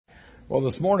Well,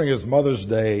 this morning is Mother's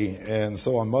Day, and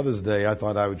so on Mother's Day, I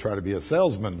thought I would try to be a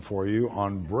salesman for you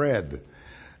on bread.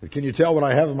 Can you tell what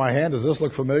I have in my hand? Does this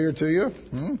look familiar to you?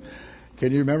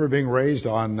 Can you remember being raised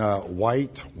on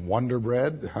white Wonder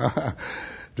Bread? Do you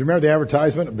remember the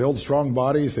advertisement? It builds strong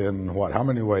bodies in what? How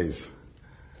many ways?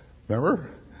 Remember?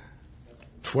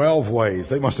 12 ways.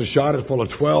 They must have shot it full of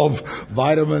 12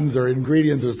 vitamins or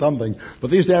ingredients or something. But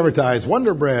they used to advertise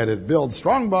Wonder Bread. It builds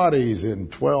strong bodies in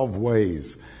 12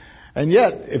 ways. And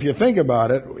yet, if you think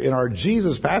about it, in our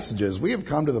Jesus passages, we have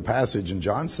come to the passage in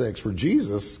John 6 where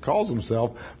Jesus calls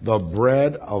himself the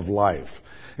bread of life.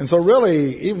 And so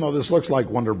really, even though this looks like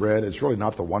Wonder Bread, it's really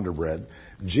not the Wonder Bread.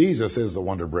 Jesus is the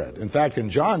Wonder Bread. In fact, in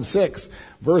John 6,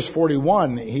 verse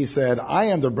 41, he said, I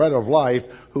am the bread of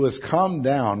life who has come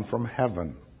down from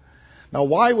heaven. Now,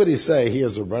 why would he say he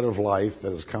is the bread of life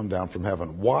that has come down from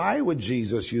heaven? Why would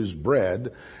Jesus use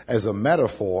bread as a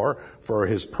metaphor for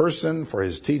his person, for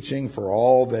his teaching, for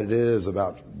all that it is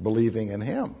about believing in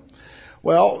him?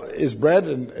 Well, is bread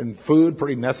and food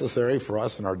pretty necessary for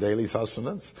us in our daily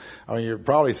sustenance? I mean, you're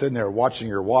probably sitting there watching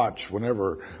your watch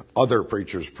whenever other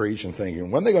preachers preach and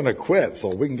thinking, when are they going to quit so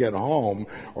we can get home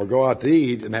or go out to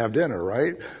eat and have dinner,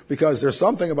 right? Because there's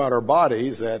something about our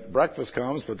bodies that breakfast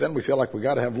comes, but then we feel like we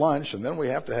got to have lunch, and then we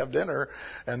have to have dinner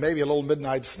and maybe a little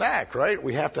midnight snack, right?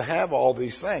 We have to have all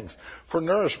these things for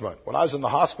nourishment. When I was in the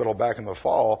hospital back in the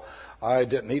fall, I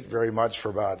didn't eat very much for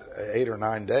about 8 or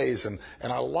 9 days, and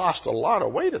I lost a lot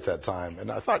of weight at that time. And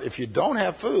I thought, if you don't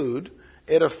have food,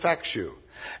 it affects you.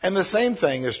 And the same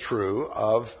thing is true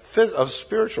of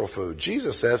spiritual food.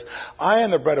 Jesus says, I am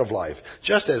the bread of life.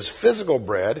 Just as physical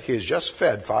bread, he has just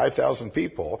fed 5,000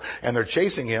 people, and they're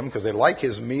chasing him because they like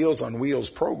his Meals on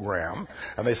Wheels program,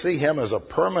 and they see him as a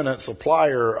permanent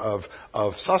supplier of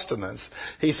sustenance.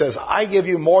 He says, I give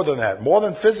you more than that, more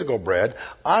than physical bread.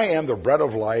 I am the bread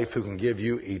of life who can give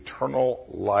you eternal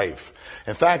life.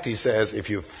 In fact, he says, if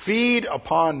you feed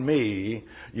upon me,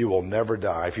 you will never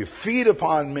die. If you feed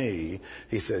upon me,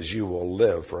 he says, you will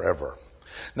live forever.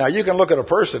 Now, you can look at a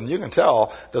person, you can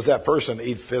tell, does that person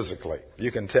eat physically?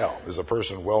 You can tell. Is a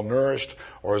person well-nourished,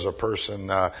 or is a person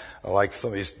like some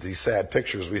of these sad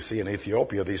pictures we see in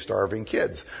Ethiopia, these starving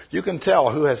kids? You can tell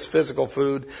who has physical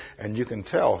food, and you can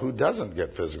tell who doesn't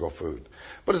get physical food.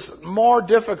 But it's more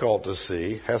difficult to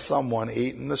see, has someone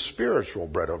eaten the spiritual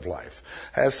bread of life?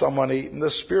 Has someone eaten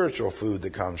the spiritual food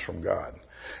that comes from God?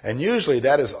 And usually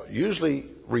that is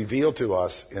revealed to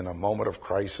us in a moment of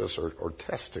crisis or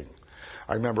testing.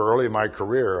 I remember early in my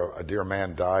career, a dear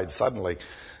man died suddenly,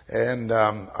 and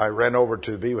I ran over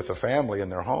to be with the family in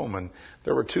their home, and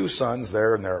there were 2 sons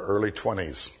there in their early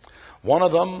 20s. One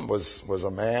of them was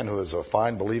a man who was a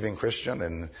fine believing Christian,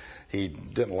 and he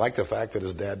didn't like the fact that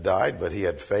his dad died, but he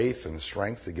had faith and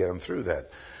strength to get him through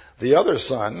that. The other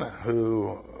son,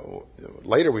 who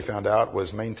later we found out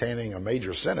was maintaining a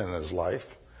major sin in his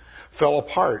life, fell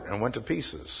apart and went to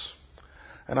pieces.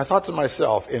 And I thought to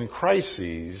myself, in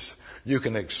crises, it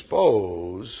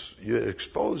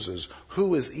exposes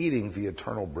who is eating the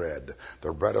eternal bread,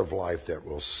 the bread of life that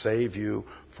will save you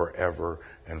forever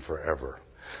and forever.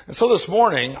 And so this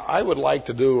morning, I would like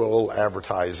to do a little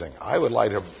advertising. I would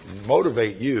like to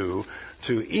motivate you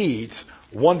to eat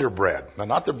Wonder Bread. Now,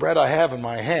 not the bread I have in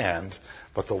my hand,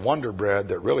 but the Wonder Bread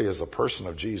that really is the person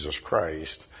of Jesus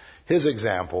Christ, his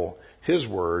example, his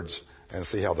words, and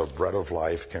see how the bread of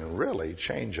life can really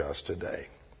change us today.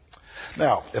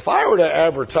 Now, if I were to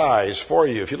advertise for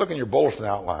you, if you look in your bulletin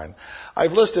outline,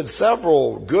 I've listed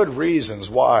several good reasons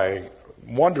why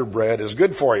Wonder Bread is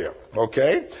good for you,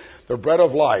 okay? The bread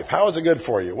of life. How is it good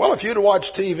for you? Well, if you'd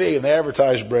watch TV and they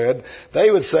advertise bread,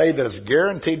 they would say that it's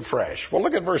guaranteed fresh. Well,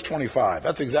 look at verse 25.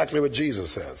 That's exactly what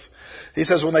Jesus says. He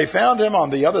says, when they found him on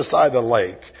the other side of the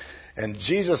lake, and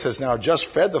Jesus has now just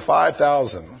fed the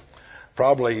 5,000,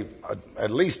 probably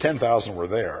at least 10,000 were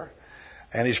there,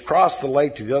 and he's crossed the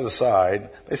lake to the other side,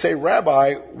 they say,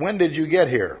 Rabbi, when did you get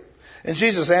here? And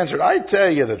Jesus answered, I tell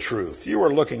you the truth. You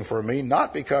were looking for me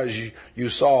not because you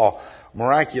saw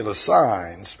miraculous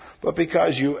signs, but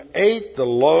because you ate the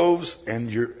loaves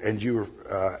and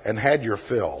had your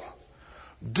fill.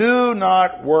 Do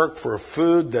not work for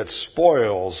food that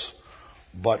spoils,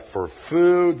 but for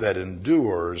food that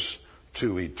endures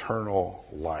to eternal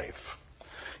life.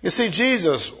 You see,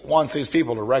 Jesus wants these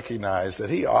people to recognize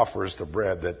that he offers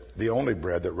the only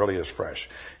bread that really is fresh.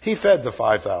 He fed the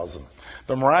 5,000.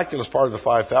 The miraculous part of the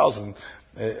 5,000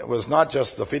 was not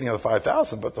just the feeding of the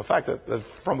 5,000, but the fact that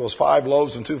from those 5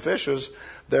 loaves and 2 fishes,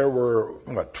 there were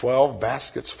 12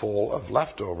 baskets full of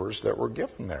leftovers that were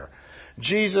given there.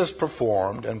 Jesus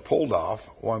performed and pulled off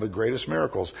one of the greatest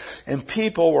miracles, and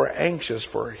people were anxious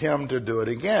for him to do it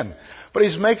again. But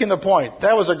he's making the point,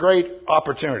 that was a great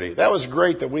opportunity. That was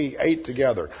great that we ate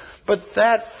together. But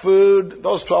that food,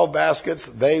 those 12 baskets,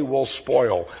 they will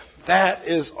spoil. That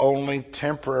is only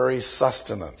temporary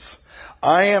sustenance.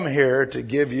 I am here to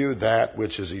give you that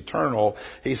which is eternal.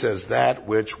 He says, that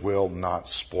which will not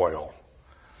spoil.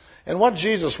 And what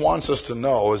Jesus wants us to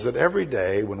know is that every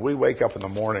day when we wake up in the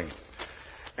morning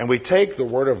and we take the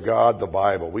Word of God, the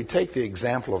Bible, we take the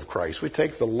example of Christ, we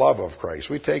take the love of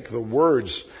Christ, we take the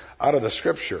words out of the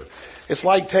Scripture, it's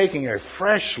like taking a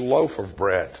fresh loaf of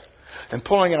bread and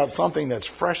pulling out something that's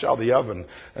fresh out of the oven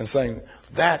and saying,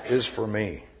 that is for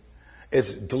me.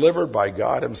 It's delivered by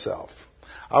God himself.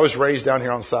 I was raised down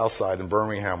here on the south side in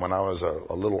Birmingham when I was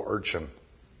a little urchin.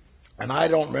 And I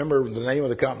don't remember the name of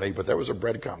the company, but there was a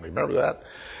bread company. Remember that?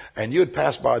 And you'd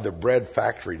pass by the bread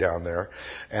factory down there.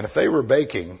 And if they were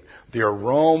baking, the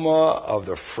aroma of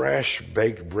the fresh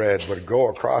baked bread would go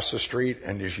across the street.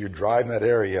 And as you drive in that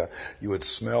area, you would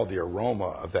smell the aroma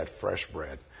of that fresh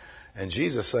bread. And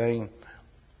Jesus saying,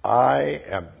 I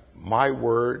am, my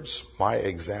words, my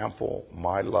example,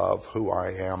 my love, who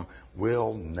I am,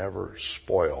 will never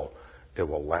spoil. It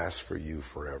will last for you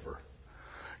forever.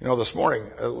 You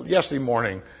know, yesterday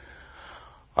morning,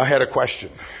 I had a question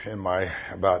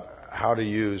about how to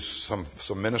use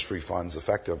some ministry funds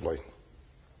effectively.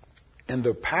 And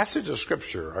the passage of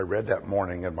Scripture I read that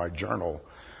morning in my journal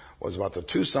was about the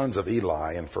two sons of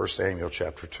Eli in 1 Samuel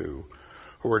chapter 2,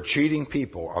 who were cheating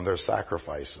people on their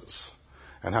sacrifices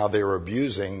and how they were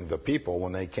abusing the people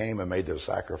when they came and made their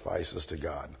sacrifices to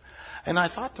God. And I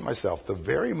thought to myself, the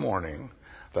very morning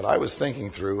that I was thinking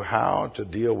through how to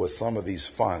deal with some of these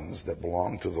funds that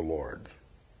belong to the Lord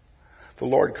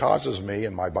causes me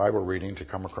in my Bible reading to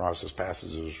come across this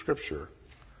passage of Scripture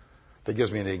that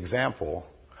gives me an example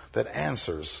that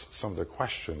answers some of the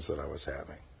questions that I was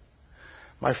having.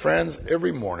 My friends,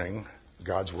 every morning,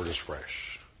 God's Word is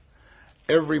fresh.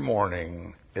 Every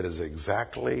morning, it is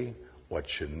exactly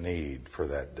what you need for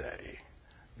that day.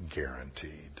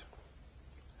 Guaranteed.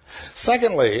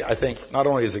 Secondly, I think not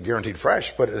only is it guaranteed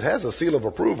fresh, but it has a seal of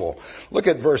approval. Look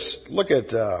at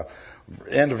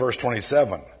end of verse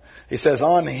 27. He says,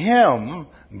 on him,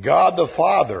 God the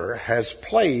Father has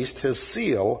placed his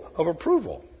seal of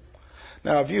approval.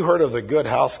 Now, have you heard of the Good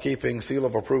Housekeeping seal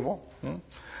of approval?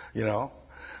 You know?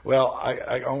 Well,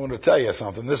 I want to tell you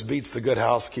something. This beats the Good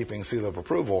Housekeeping seal of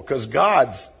approval, because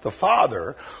God's the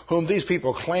Father, whom these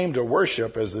people claim to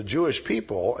worship as the Jewish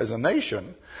people, as a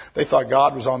nation. They thought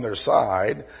God was on their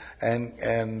side, and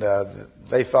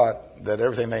they thought that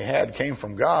everything they had came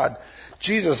from God.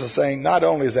 Jesus is saying, not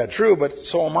only is that true, but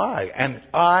so am I. And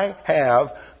I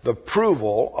have the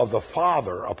approval of the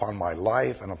Father upon my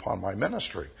life and upon my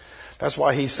ministry. That's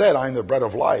why he said, I am the bread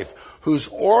of life, whose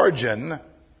origin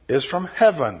is from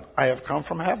heaven. I have come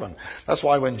from heaven. That's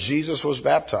why when Jesus was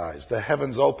baptized, the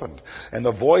heavens opened and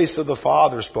the voice of the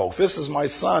Father spoke. This is my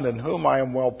Son in whom I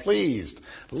am well pleased.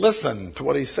 Listen to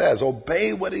what he says.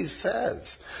 Obey what he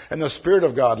says. And the Spirit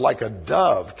of God, like a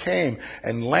dove, came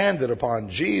and landed upon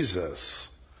Jesus,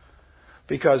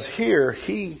 because here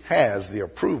he has the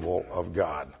approval of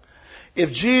God.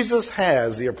 If Jesus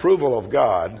has the approval of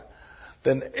God,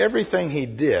 then everything he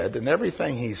did and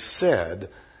everything he said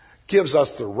gives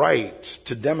us the right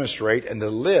to demonstrate and to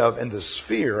live in the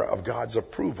sphere of God's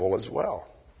approval as well.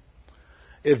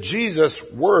 If Jesus'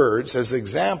 words, his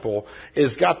example,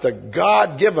 has got the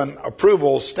God-given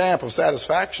approval stamp of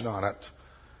satisfaction on it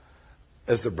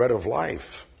as the bread of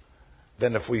life,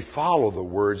 then if we follow the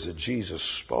words that Jesus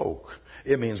spoke,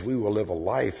 it means we will live a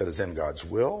life that is in God's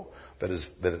will, that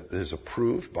is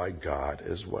approved by God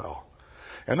as well.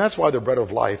 And that's why the bread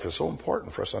of life is so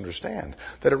important for us to understand,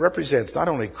 that it represents not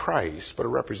only Christ, but it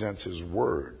represents his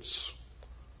words.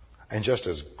 And just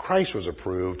as Christ was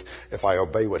approved, if I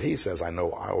obey what he says, I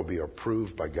know I will be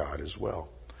approved by God as well.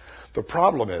 The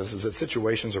problem is that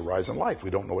situations arise in life.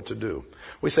 We don't know what to do.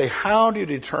 We say, how do you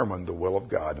determine the will of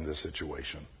God in this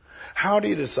situation? How do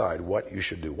you decide what you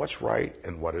should do? What's right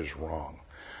and what is wrong?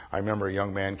 I remember a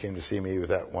young man came to see me with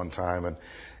that one time, and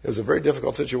it was a very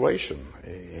difficult situation.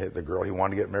 The girl he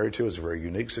wanted to get married to was a very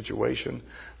unique situation.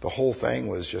 The whole thing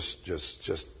was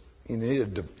just he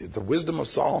needed the wisdom of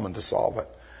Solomon to solve it.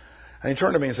 And he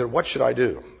turned to me and said, what should I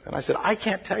do? And I said, I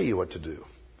can't tell you what to do.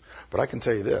 But I can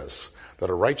tell you this, that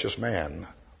a righteous man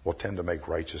will tend to make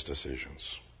righteous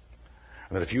decisions.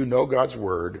 And that if you know God's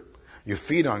word, you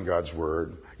feed on God's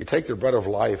word, you take the bread of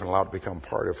life and allow it to become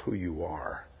part of who you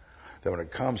are, that when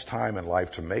it comes time in life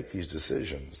to make these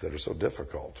decisions that are so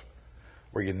difficult,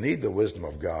 where you need the wisdom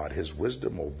of God, his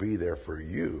wisdom will be there for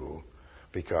you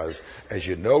Because as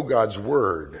you know God's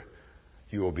word,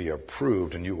 you will be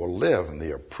approved and you will live in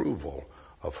the approval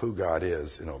of who God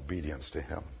is in obedience to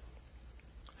him.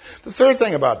 The third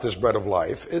thing about this bread of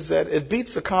life is that it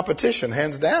beats the competition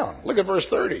hands down. Look at verse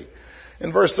 30.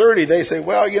 In verse 30, they say,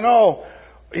 well,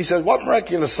 he said, what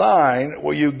miraculous sign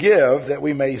will you give that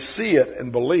we may see it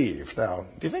and believe? Now,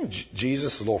 do you think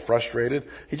Jesus is a little frustrated?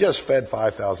 He just fed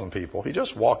 5,000 people. He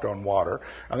just walked on water,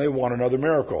 and they want another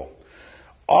miracle.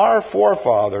 Our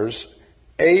forefathers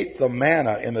ate the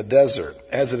manna in the desert,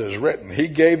 as it is written. He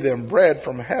gave them bread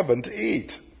from heaven to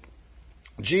eat.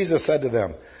 Jesus said to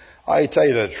them, I tell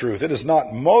you the truth, it is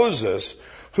not Moses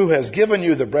who has given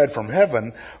you the bread from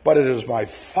heaven, but it is my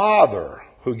Father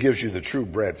who gives you the true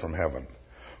bread from heaven.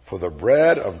 For the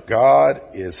bread of God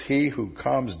is he who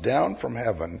comes down from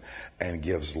heaven and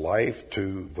gives life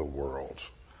to the world.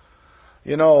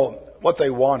 What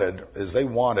they wanted is they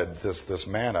wanted this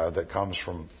manna that comes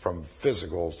from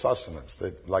physical sustenance,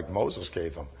 like Moses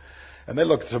gave them. And they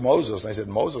looked to Moses and they said,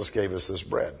 Moses gave us this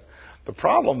bread.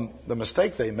 The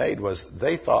mistake they made was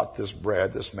they thought this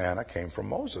bread, this manna, came from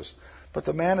Moses. But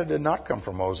the manna did not come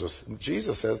from Moses.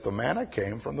 Jesus says the manna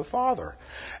came from the Father.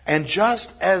 And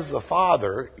just as the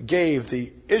Father gave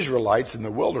the Israelites in the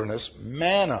wilderness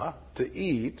manna to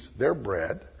eat, their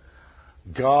bread,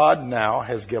 God now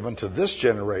has given to this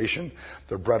generation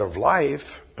the bread of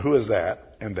life. Who is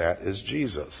that? And that is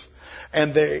Jesus.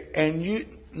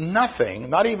 Nothing,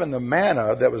 not even the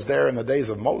manna that was there in the days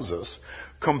of Moses,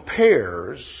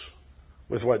 compares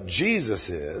with what Jesus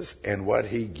is and what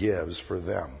he gives for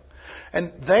them.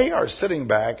 And they are sitting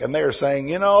back and they are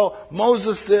saying,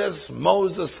 Moses this,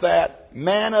 Moses that,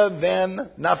 manna then,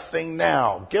 nothing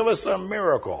now. Give us a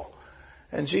miracle.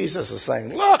 And Jesus is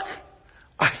saying, look,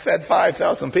 I fed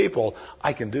 5,000 people.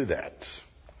 I can do that.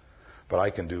 But I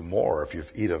can do more. If you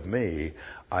eat of me,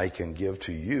 I can give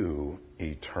to you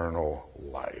eternal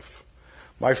life.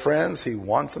 My friends, he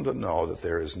wants them to know that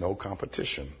there is no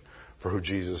competition for who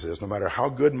Jesus is. No matter how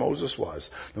good Moses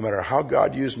was, no matter how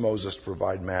God used Moses to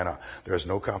provide manna, there is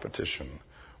no competition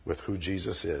with who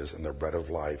Jesus is and the bread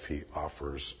of life he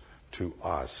offers to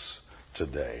us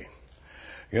today.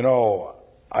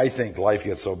 I think life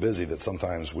gets so busy that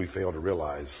sometimes we fail to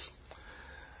realize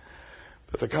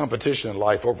that the competition in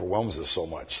life overwhelms us so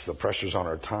much. The pressures on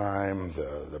our time,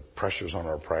 the pressures on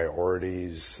our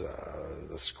priorities,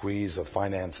 the squeeze of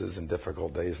finances in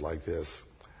difficult days like this.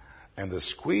 And the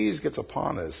squeeze gets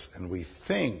upon us, and we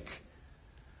think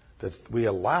that we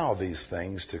allow these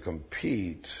things to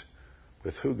compete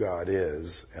with who God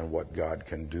is and what God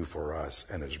can do for us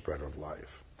and his bread of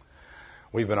life.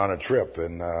 We've been on a trip,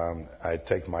 and I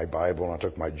take my Bible and I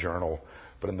took my journal,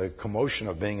 but in the commotion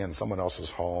of being in someone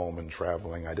else's home and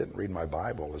traveling, I didn't read my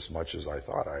Bible as much as I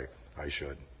thought I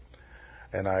should.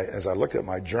 And as I looked at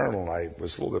my journal, I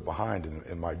was a little bit behind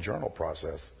in my journal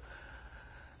process.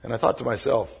 And I thought to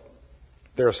myself,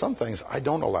 there are some things I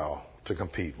don't allow to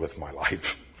compete with my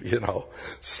life.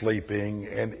 Sleeping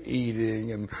and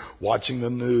eating and watching the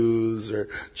news or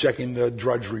checking the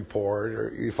Drudge Report.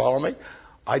 Or, you follow me?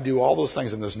 I do all those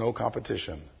things and there's no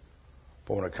competition.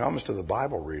 But when it comes to the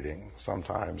Bible reading,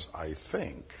 sometimes I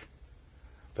think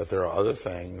that there are other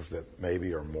things that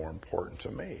maybe are more important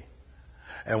to me.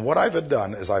 And what I've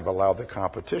done is I've allowed the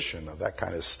competition of that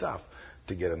kind of stuff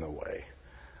to get in the way.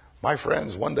 My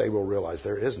friends, one day we'll realize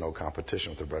there is no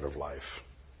competition with the bread of life.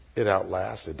 It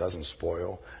outlasts, it doesn't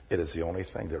spoil. It is the only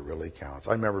thing that really counts.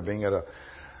 I remember being at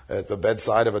the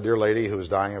bedside of a dear lady who was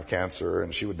dying of cancer,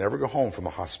 and she would never go home from the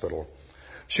hospital.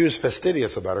 She was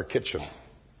fastidious about her kitchen.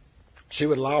 She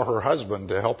would allow her husband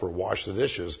to help her wash the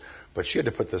dishes, but she had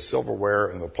to put the silverware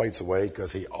and the plates away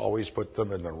because he always put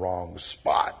them in the wrong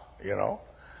spot,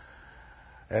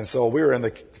 And so we were in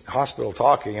the hospital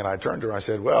talking, and I turned to her and I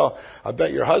said, well, I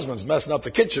bet your husband's messing up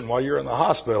the kitchen while you're in the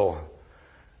hospital.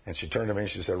 And she turned to me and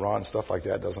she said, Ron, stuff like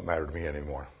that doesn't matter to me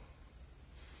anymore.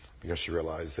 Because she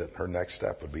realized that her next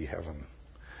step would be heaven.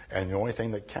 And the only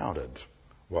thing that counted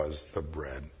was the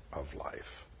bread of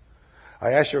life.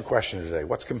 I ask you a question today.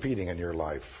 What's competing in your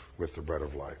life with the bread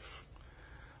of life?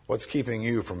 What's keeping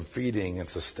you from feeding and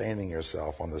sustaining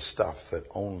yourself on the stuff that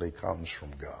only comes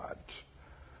from God?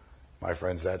 My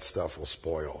friends, that stuff will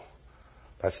spoil.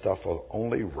 That stuff will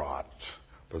only rot.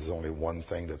 But there's only one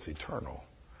thing that's eternal,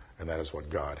 and that is what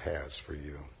God has for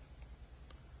you.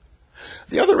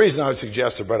 The other reason I would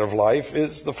suggest the bread of life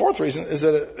is, the fourth reason, is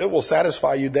that it will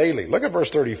satisfy you daily. Look at verse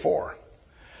 34.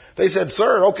 They said,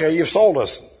 sir, okay, you've sold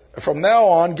us. From now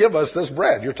on, give us this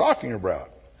bread you're talking about.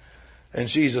 And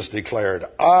Jesus declared,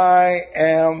 I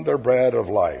am the bread of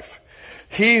life.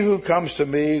 He who comes to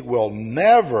me will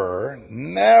never,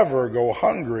 never go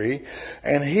hungry,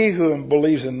 and he who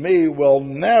believes in me will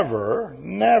never,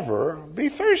 never be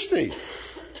thirsty.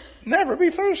 Never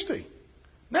be thirsty.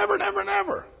 Never, never,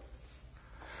 never.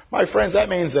 My friends, that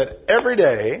means that every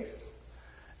day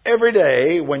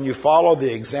when you follow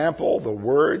the example, the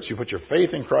words, you put your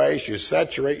faith in Christ, you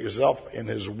saturate yourself in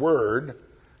His Word,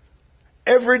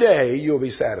 every day you'll be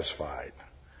satisfied.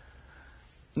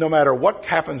 No matter what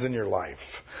happens in your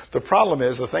life. The problem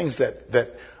is the things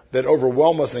that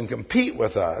overwhelm us and compete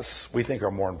with us, we think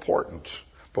are more important.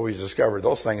 But we discovered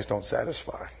those things don't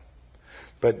satisfy.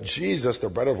 But Jesus, the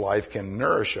bread of life, can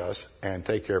nourish us and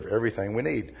take care of everything we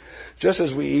need. Just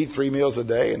as we eat 3 meals a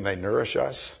day and they nourish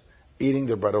us, eating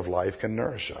the bread of life can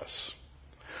nourish us.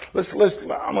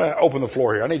 I'm going to open the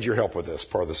floor here. I need your help with this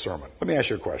part of the sermon. Let me ask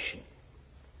you a question.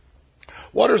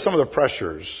 What are some of the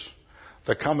pressures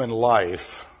that come in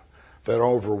life that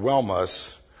overwhelm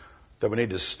us that we need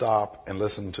to stop and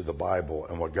listen to the Bible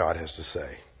and what God has to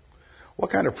say? What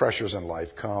kind of pressures in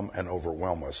life come and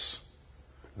overwhelm us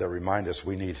that remind us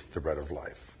we need the bread of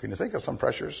life? Can you think of some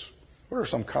pressures? What are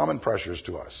some common pressures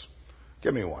to us?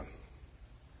 Give me one.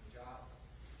 Job.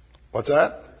 What's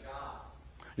that? Your job.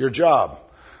 Your job.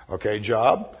 Okay,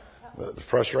 job. The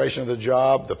frustration of the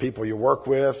job, the people you work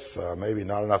with, maybe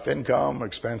not enough income,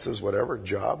 expenses, whatever.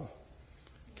 Job.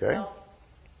 Okay. Your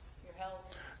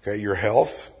health. Okay, your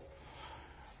health.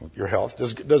 Your health.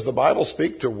 Does the Bible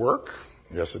speak to work?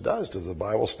 Yes, it does. Does the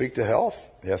Bible speak to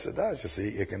health? Yes, it does. You see,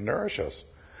 it can nourish us.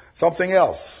 Something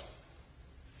else.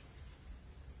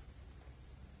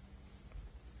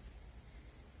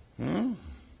 The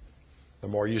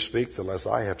more you speak, the less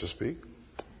I have to speak.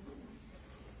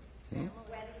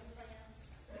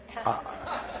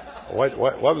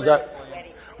 What was that?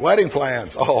 Wedding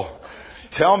plans. Oh,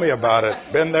 tell me about it.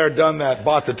 Been there, done that,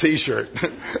 bought the T-shirt.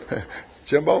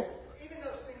 Jimbo? Even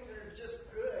those things that are just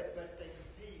good, but they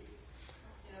compete.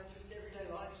 Just everyday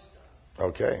life stuff.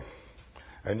 Okay.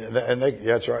 And they,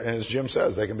 yeah, that's right. And as Jim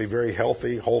says, they can be very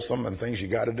healthy, wholesome, and things you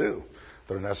got to do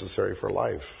that are necessary for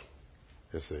life.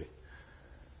 You see.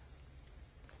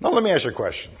 Now let me ask you a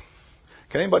question.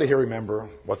 Can anybody here remember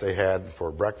what they had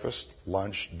for breakfast,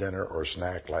 lunch, dinner, or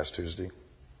snack last Tuesday?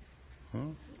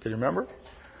 Can you remember?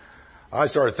 I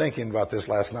started thinking about this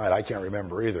last night. I can't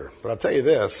remember either. But I'll tell you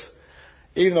this.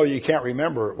 Even though you can't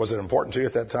remember, was it important to you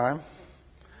at that time?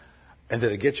 And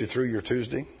did it get you through your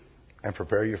Tuesday and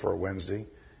prepare you for a Wednesday?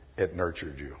 It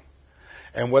nurtured you.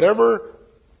 And whatever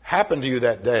happened to you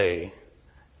that day,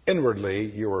 inwardly,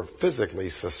 you were physically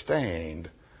sustained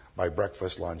by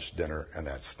breakfast, lunch, dinner, and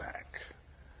that snack.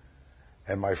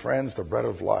 And my friends, the bread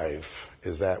of life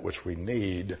is that which we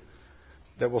need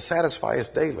that will satisfy us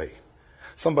daily.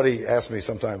 Somebody asked me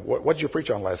sometime, what did you preach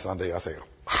on last Sunday? I think,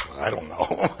 I don't know.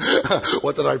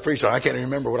 What did I preach on? I can't even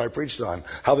remember what I preached on.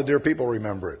 How the dear people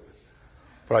remember it.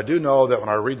 But I do know that when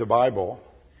I read the Bible,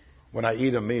 when I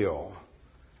eat a meal,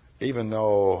 even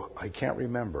though I can't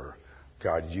remember,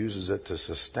 God uses it to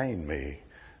sustain me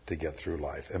to get through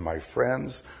life. And my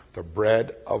friends, the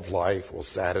bread of life will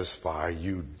satisfy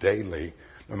you daily,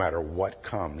 no matter what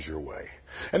comes your way.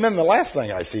 And then the last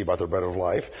thing I see about the bread of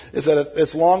life is that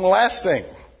it's long lasting.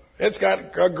 It's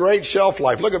got a great shelf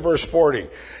life. Look at verse 40.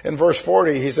 In verse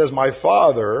 40, he says, my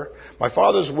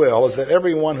Father's will is that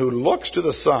everyone who looks to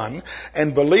the Son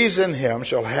and believes in him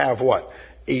shall have what?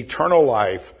 Eternal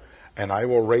life, and I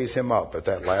will raise him up at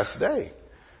that last day.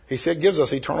 He said, gives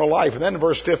us eternal life. And then in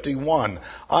verse 51,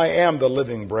 I am the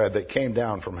living bread that came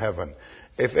down from heaven.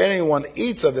 If anyone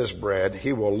eats of this bread,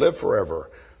 he will live forever.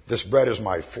 This bread is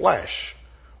my flesh,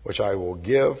 which I will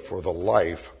give for the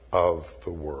life of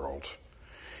the world.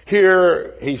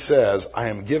 Here he says, I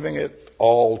am giving it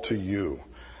all to you.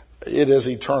 It is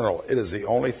eternal. It is the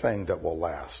only thing that will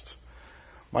last.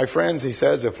 My friends, he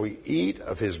says, if we eat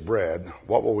of his bread,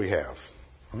 what will we have?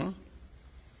 What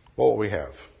will we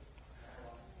have?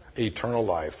 Eternal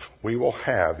life. We will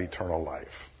have eternal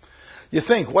life. You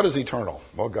think, what is eternal?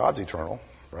 Well, God's eternal,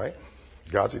 right?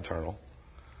 God's eternal.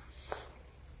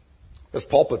 This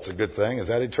pulpit's a good thing. Is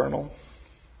that eternal?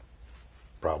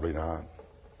 Probably not.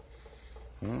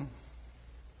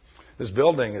 This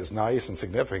building is nice and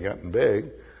significant and big,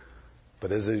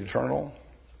 but is it eternal?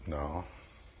 No.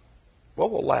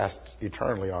 What will last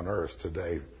eternally on earth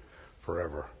today,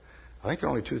 forever? I think there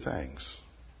are only two things.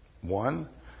 One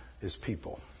is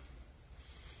people.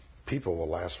 People will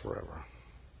last forever.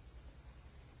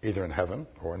 Either in heaven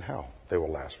or in hell. They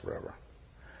will last forever.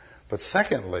 But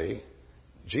secondly,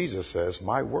 Jesus says,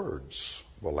 my words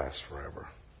will last forever.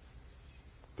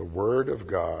 The word of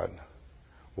God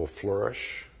will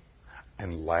flourish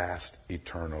and last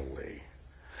eternally.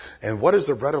 And what is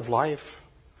the bread of life?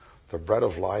 The bread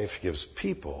of life gives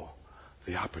people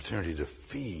the opportunity to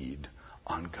feed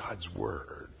on God's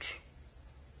word.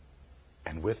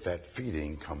 And with that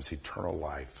feeding comes eternal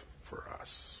life for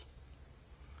us.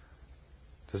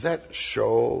 Does that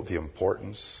show the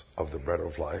importance of the bread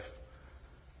of life?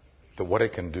 What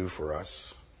it can do for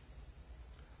us?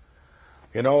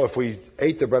 You know, if we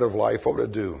ate the bread of life, what would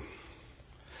it do?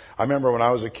 I remember when I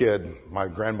was a kid, my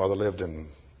grandmother lived in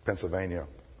Pennsylvania.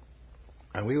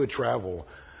 And we would travel,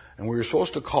 and we were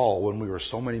supposed to call when we were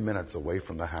so many minutes away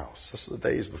from the house. This is the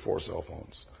days before cell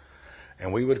phones.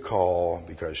 And we would call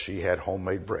because she had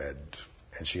homemade bread,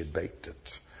 and she had baked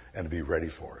it, and it'd be ready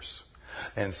for us.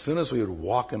 And as soon as we would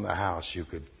walk in the house, you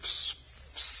could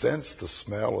sense the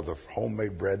smell of the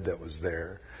homemade bread that was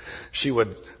there. She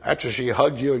would, after she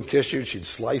hugged you and kissed you, she'd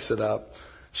slice it up,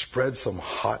 spread some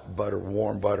hot butter,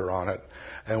 warm butter on it,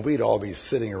 and we'd all be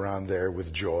sitting around there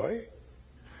with joy,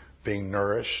 being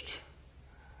nourished,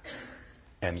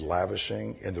 and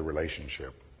lavishing in the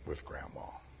relationship with Grandma.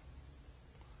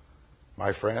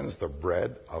 My friends, the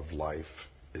bread of life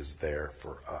is there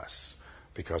for us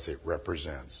because it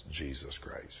represents Jesus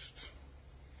Christ.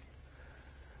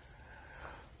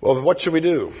 Well, what should we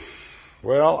do?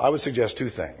 Well, I would suggest two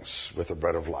things with the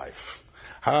bread of life.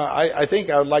 I think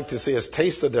I would like to see us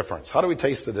taste the difference. How do we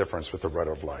taste the difference with the bread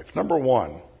of life? Number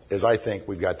one is I think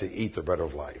we've got to eat the bread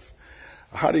of life.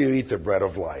 How do you eat the bread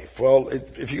of life? Well,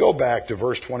 if you go back to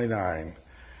verse 29,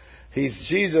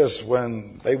 Jesus,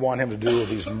 when they want him to do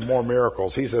these more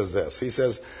miracles, he says this. He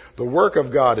says, the work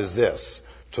of God is this,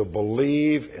 to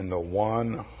believe in the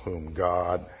one whom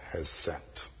God has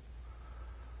sent.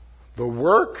 The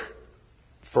work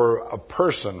for a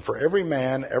person, for every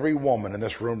man, every woman in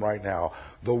this room right now,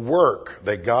 the work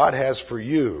that God has for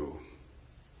you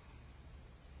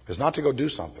is not to go do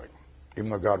something, even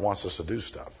though God wants us to do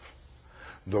stuff.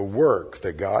 The work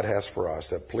that God has for us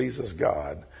that pleases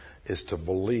God is to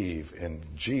believe in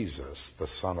Jesus, the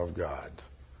Son of God,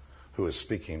 who is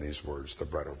speaking these words, the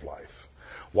bread of life.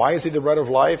 Why is he the bread of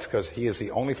life? Because he is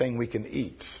the only thing we can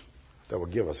eat that will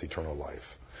give us eternal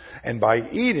life. And by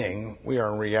eating,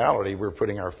 we're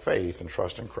putting our faith and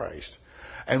trust in Christ.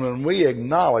 And when we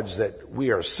acknowledge that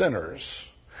we are sinners,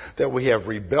 that we have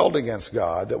rebelled against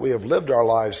God, that we have lived our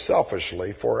lives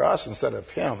selfishly for us instead of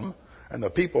him and the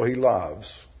people he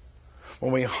loves,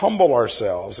 when we humble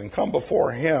ourselves and come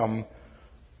before him,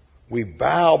 we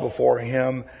bow before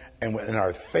him, and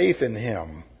our faith in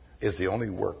him is the only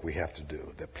work we have to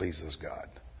do that pleases God.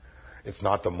 It's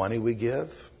not the money we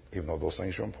give, even though those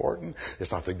things are important.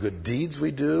 It's not the good deeds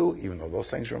we do, even though those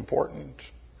things are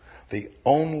important. The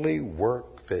only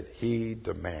work that he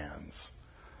demands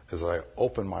is that I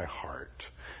open my heart,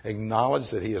 acknowledge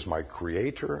that he is my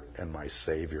creator and my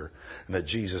savior, and that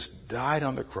Jesus died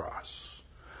on the cross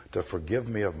to forgive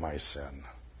me of my sin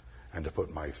and to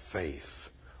put my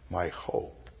faith, my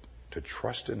hope, to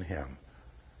trust in him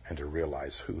and to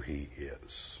realize who he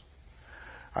is.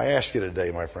 I ask you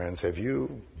today, my friends, have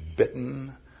you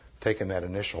taken that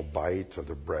initial bite of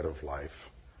the bread of life?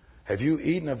 Have you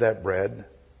eaten of that bread?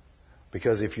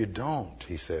 Because if you don't,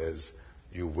 he says,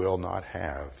 you will not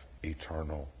have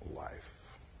eternal life.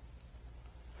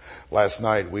 Last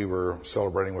night we were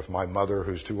celebrating with my mother,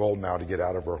 who's too old now to get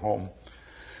out of her home.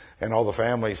 And all the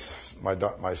families,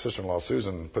 my sister-in-law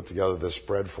Susan put together this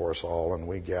spread for us all, and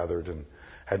we gathered and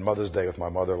had Mother's Day with my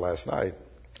mother last night.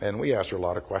 And we asked her a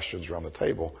lot of questions around the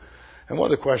table. And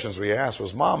one of the questions we asked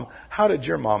was, Mom, how did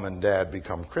your mom and dad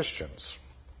become Christians?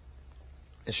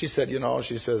 And she said,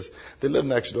 she says, they live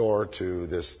next door to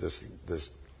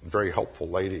this very helpful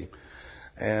lady.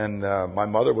 And my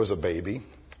mother was a baby.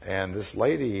 And this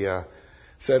lady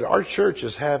said, our church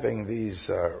is having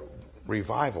these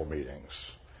revival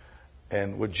meetings.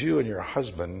 And would you and your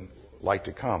husband like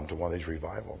to come to one of these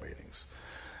revival meetings?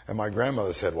 And my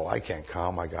grandmother said, well, I can't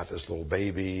come. I got this little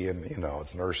baby and,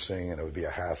 it's nursing and it would be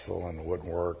a hassle and it wouldn't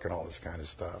work and all this kind of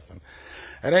stuff.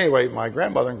 And anyway, my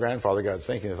grandmother and grandfather got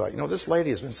thinking, they thought, this lady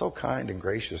has been so kind and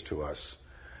gracious to us.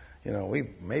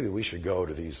 Maybe we should go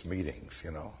to these meetings,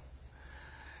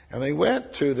 And they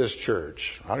went to this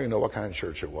church. I don't even know what kind of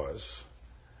church it was.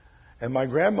 And my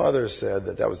grandmother said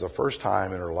that was the first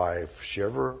time in her life she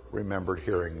ever remembered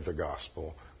hearing the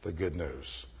gospel, the good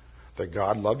news, that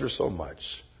God loved her so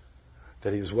much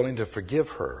that he was willing to forgive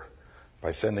her by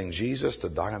sending Jesus to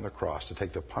die on the cross to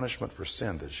take the punishment for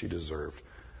sin that she deserved.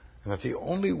 And that the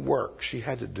only work she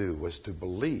had to do was to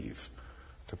believe,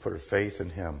 to put her faith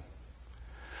in him.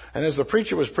 And as the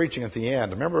preacher was preaching at the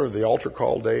end, remember the altar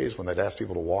call days when they'd ask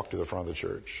people to walk to the front of the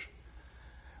church?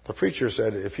 The preacher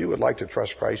said, if you would like to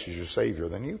trust Christ as your Savior,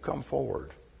 then you come forward.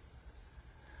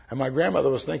 And my grandmother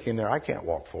was thinking there, I can't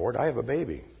walk forward. I have a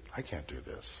baby. I can't do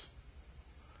this.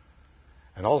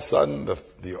 And all of a sudden,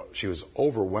 she was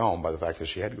overwhelmed by the fact that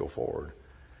she had to go forward.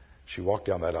 She walked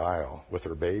down that aisle with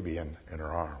her baby in her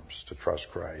arms to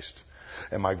trust Christ.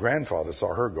 And my grandfather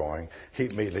saw her going. He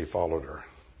immediately followed her.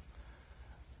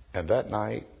 And that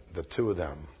night, the two of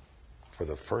them, for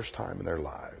the first time in their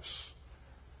lives,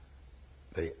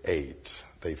 they ate,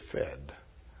 they fed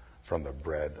from the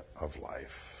bread of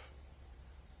life.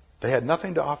 They had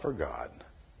nothing to offer God.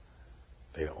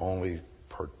 They only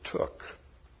partook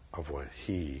of what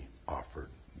He offered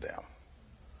them.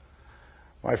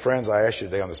 My friends, I ask you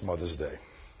today on this Mother's Day,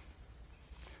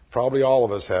 probably all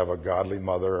of us have a godly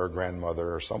mother or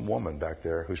grandmother or some woman back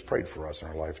there who's prayed for us in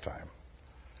our lifetime.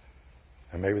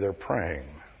 And maybe they're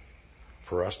praying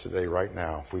for us today, right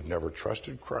now, if we've never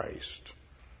trusted Christ,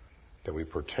 that we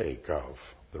partake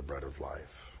of the bread of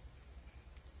life.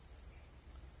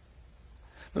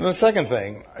 And the second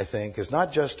thing, I think, is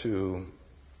not just to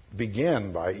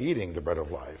begin by eating the bread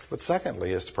of life, but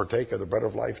secondly is to partake of the bread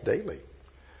of life daily.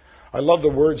 I love the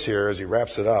words here as he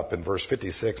wraps it up in verse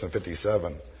 56 and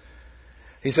 57.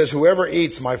 He says, whoever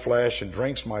eats my flesh and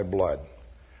drinks my blood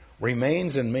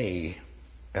remains in me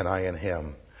and I in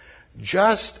him.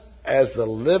 Just as the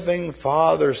living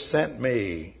Father sent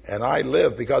me and I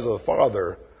live because of the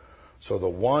Father, so the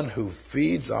one who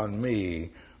feeds on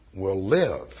me will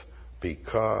live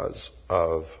because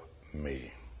of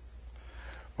me.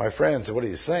 My friends, what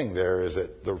he's saying there is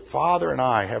that the Father and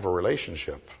I have a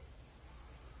relationship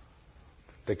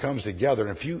that comes together.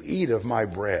 And if you eat of my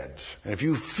bread, and if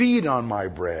you feed on my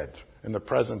bread, in the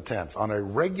present tense, on a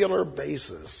regular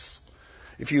basis,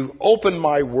 if you open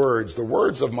my words, the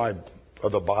words of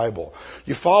the Bible,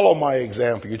 you follow my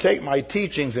example, you take my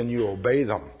teachings and you obey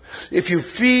them. If you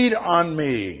feed on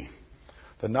me,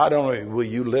 then not only will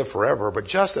you live forever, but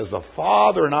just as the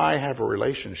Father and I have a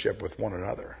relationship with one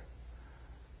another,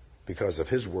 because of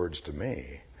His words to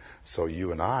me, so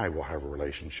you and I will have a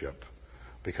relationship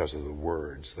because of the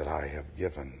words that I have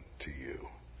given to you.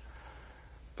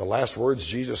 The last words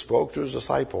Jesus spoke to His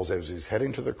disciples as He's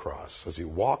heading to the cross, as He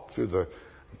walked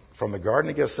from the Garden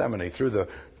of Gethsemane through the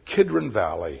Kidron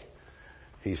Valley,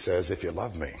 He says, if you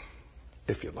love me,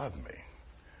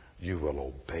 you will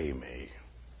obey me.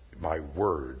 My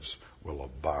words will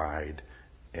abide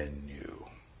in you.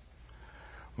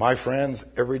 My friends,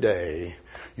 every day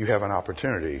you have an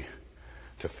opportunity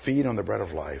to feed on the bread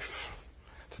of life,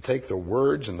 to take the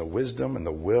words and the wisdom and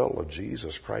the will of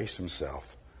Jesus Christ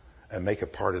Himself and make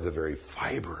it part of the very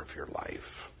fiber of your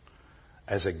life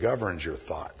as it governs your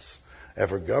thoughts,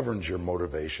 ever governs your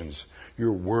motivations,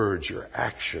 your words, your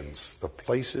actions, the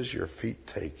places your feet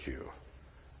take you,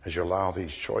 as you allow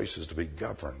these choices to be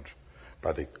governed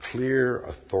by the clear,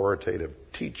 authoritative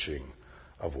teaching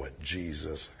of what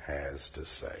Jesus has to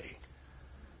say.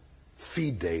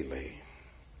 Feed daily.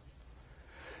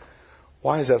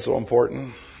 Why is that so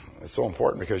important? It's so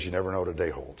important because you never know what a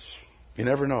day holds. You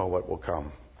never know what will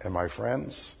come. And my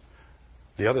friends,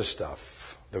 the other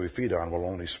stuff that we feed on will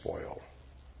only spoil.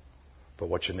 But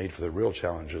what you need for the real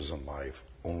challenges in life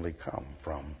only come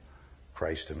from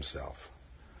Christ Himself.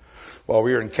 While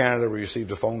we were in Canada, we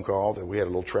received a phone call that we had a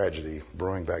little tragedy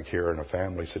brewing back here in a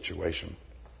family situation.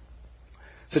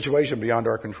 Situation beyond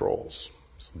our controls.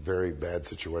 Some very bad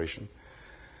situation.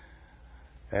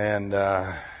 And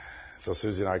so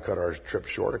Susie and I cut our trip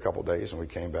short a couple days, and we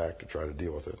came back to try to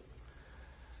deal with it.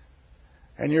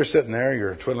 And you're sitting there,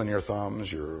 you're twiddling your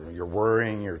thumbs, you're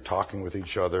worrying, you're talking with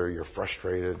each other, you're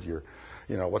frustrated,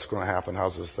 what's going to happen?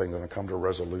 How's this thing going to come to a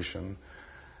resolution?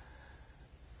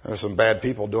 There's some bad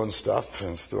people doing stuff,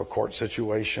 and it's through a court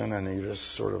situation, and you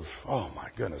just sort of, oh my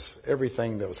goodness,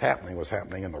 everything that was happening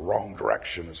in the wrong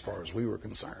direction as far as we were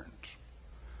concerned.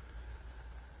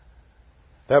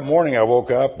 That morning I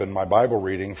woke up, and my Bible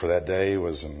reading for that day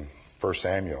was in 1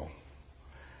 Samuel.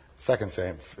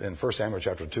 In 1 Samuel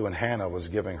chapter 2, and Hannah was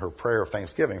giving her prayer of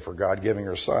thanksgiving for God giving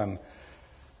her son.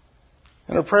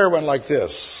 And her prayer went like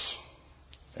this.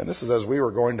 And this is as we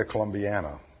were going to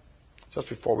Columbiana. Just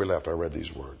before we left, I read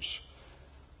these words.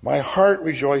 My heart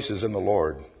rejoices in the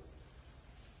Lord.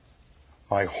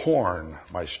 My horn,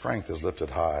 my strength is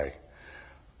lifted high.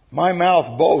 My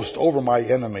mouth boasts over my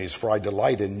enemies, for I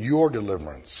delight in your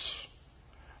deliverance.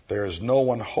 There is no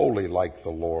one holy like the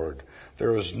Lord.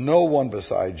 There is no one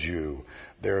besides you.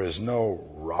 There is no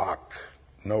rock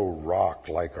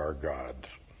like our God.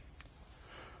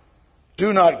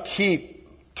 Do not keep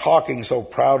talking so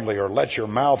proudly, or let your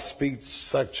mouth speak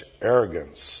such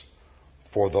arrogance.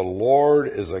 For the Lord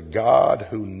is a God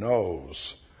who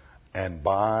knows, and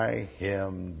by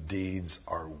Him deeds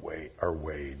are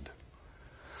weighed.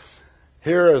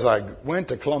 Here, as I went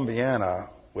to Columbiana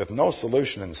with no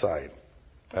solution in sight,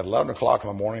 at 11 o'clock in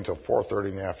the morning till 4:30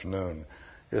 in the afternoon,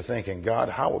 you're thinking, God,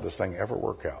 how will this thing ever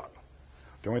work out?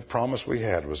 The only promise we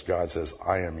had was God says,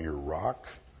 I am your rock.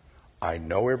 I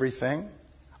know everything.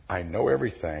 I know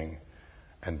everything.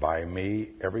 And by me,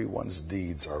 everyone's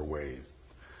deeds are weighed.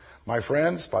 My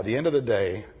friends, by the end of the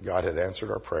day, God had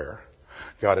answered our prayer.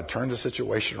 God had turned the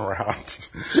situation around,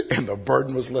 and the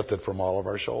burden was lifted from all of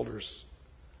our shoulders.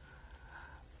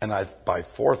 And by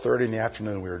 4:30 in the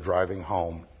afternoon, we were driving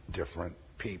home, different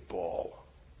people.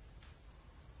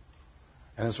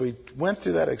 And as we went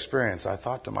through that experience, I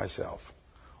thought to myself,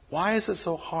 why is it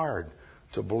so hard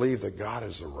to believe that God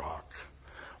is a rock?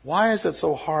 Why is it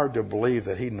so hard to believe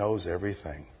that He knows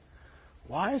everything?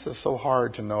 Why is it so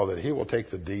hard to know that He will take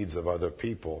the deeds of other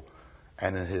people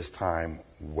and in His time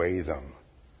weigh them?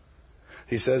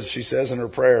 She says in her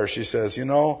prayer, she says,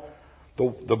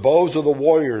 the bows of the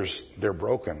warriors, they're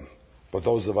broken, but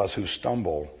those of us who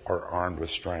stumble are armed with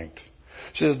strength.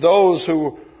 She says, those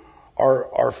who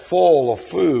are full of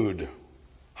food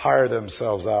hire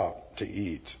themselves out to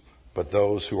eat, but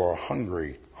those who are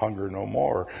hungry hunger no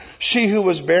more. She who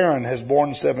was barren has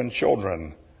borne 7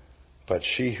 children, but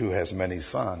she who has many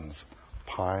sons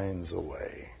pines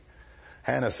away.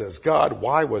 Hannah says, God,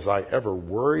 why was I ever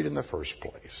worried in the first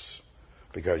place?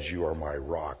 Because you are my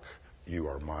rock. You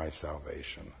are my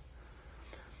salvation.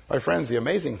 My friends, the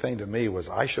amazing thing to me was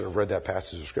I should have read that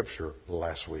passage of Scripture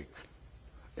last week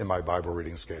in my Bible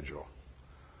reading schedule.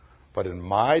 But in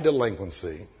my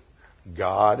delinquency,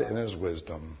 God in His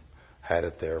wisdom had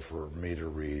it there for me to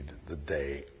read the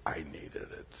day I needed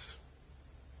it.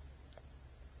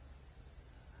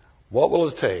 What will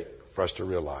it take for us to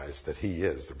realize that He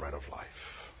is the bread of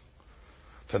life?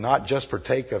 To not just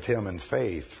partake of Him in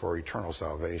faith for eternal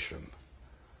salvation,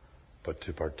 but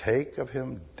to partake of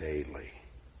Him daily.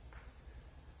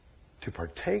 To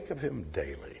partake of Him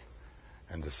daily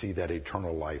and to see that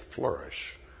eternal life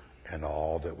flourish in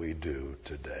all that we do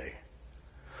today.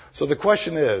 So the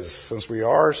question is, since we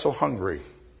are so hungry,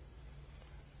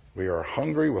 we are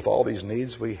hungry with all these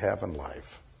needs we have in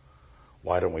life,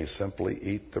 why don't we simply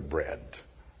eat the bread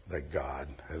that God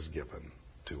has given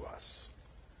to us?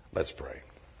 Let's pray.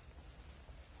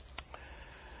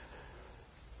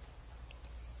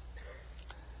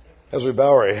 As we bow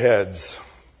our heads,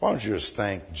 why don't you just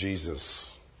thank Jesus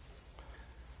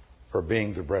for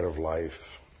being the bread of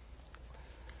life?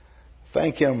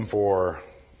 Thank Him for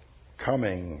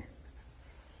coming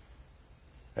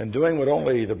and doing what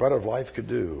only the bread of life could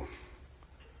do.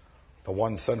 The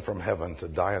one sent from heaven to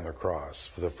die on the cross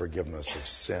for the forgiveness of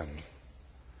sin.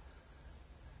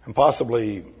 And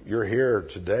possibly you're here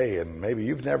today and maybe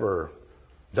you've never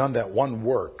done that one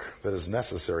work that is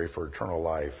necessary for eternal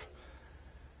life.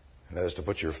 And that is to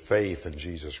put your faith in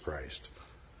Jesus Christ.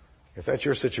 If that's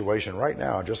your situation right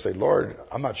now, just say, Lord,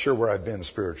 I'm not sure where I've been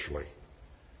spiritually.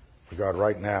 But God,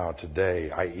 right now,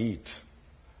 today, I eat.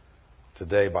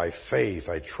 Today, by faith,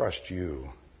 I trust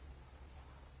you.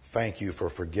 Thank you for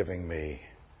forgiving me.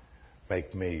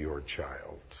 Make me your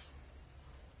child.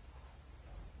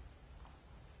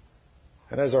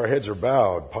 And as our heads are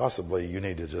bowed, possibly you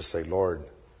need to just say, Lord,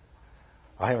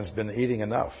 I haven't been eating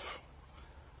enough.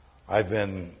 I've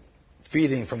been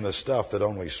feeding from the stuff that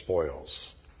only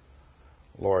spoils.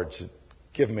 Lord, to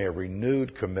give me a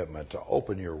renewed commitment to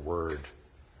open your word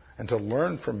and to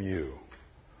learn from you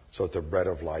so that the bread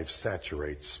of life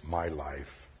saturates my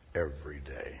life every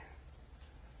day.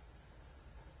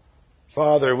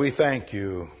 Father, we thank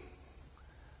you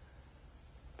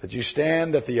that you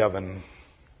stand at the oven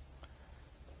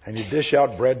and you dish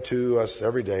out bread to us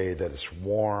every day that is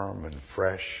warm and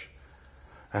fresh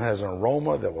and has an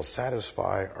aroma that will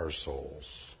satisfy our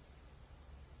souls.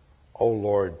 Oh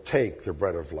Lord, take the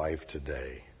bread of life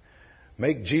today.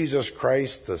 Make Jesus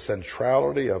Christ the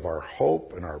centrality of our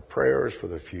hope and our prayers for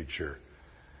the future.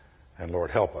 And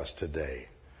Lord, help us today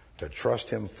to trust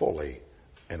Him fully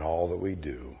in all that we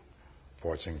do.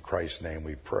 For it's in Christ's name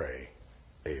we pray.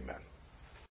 Amen.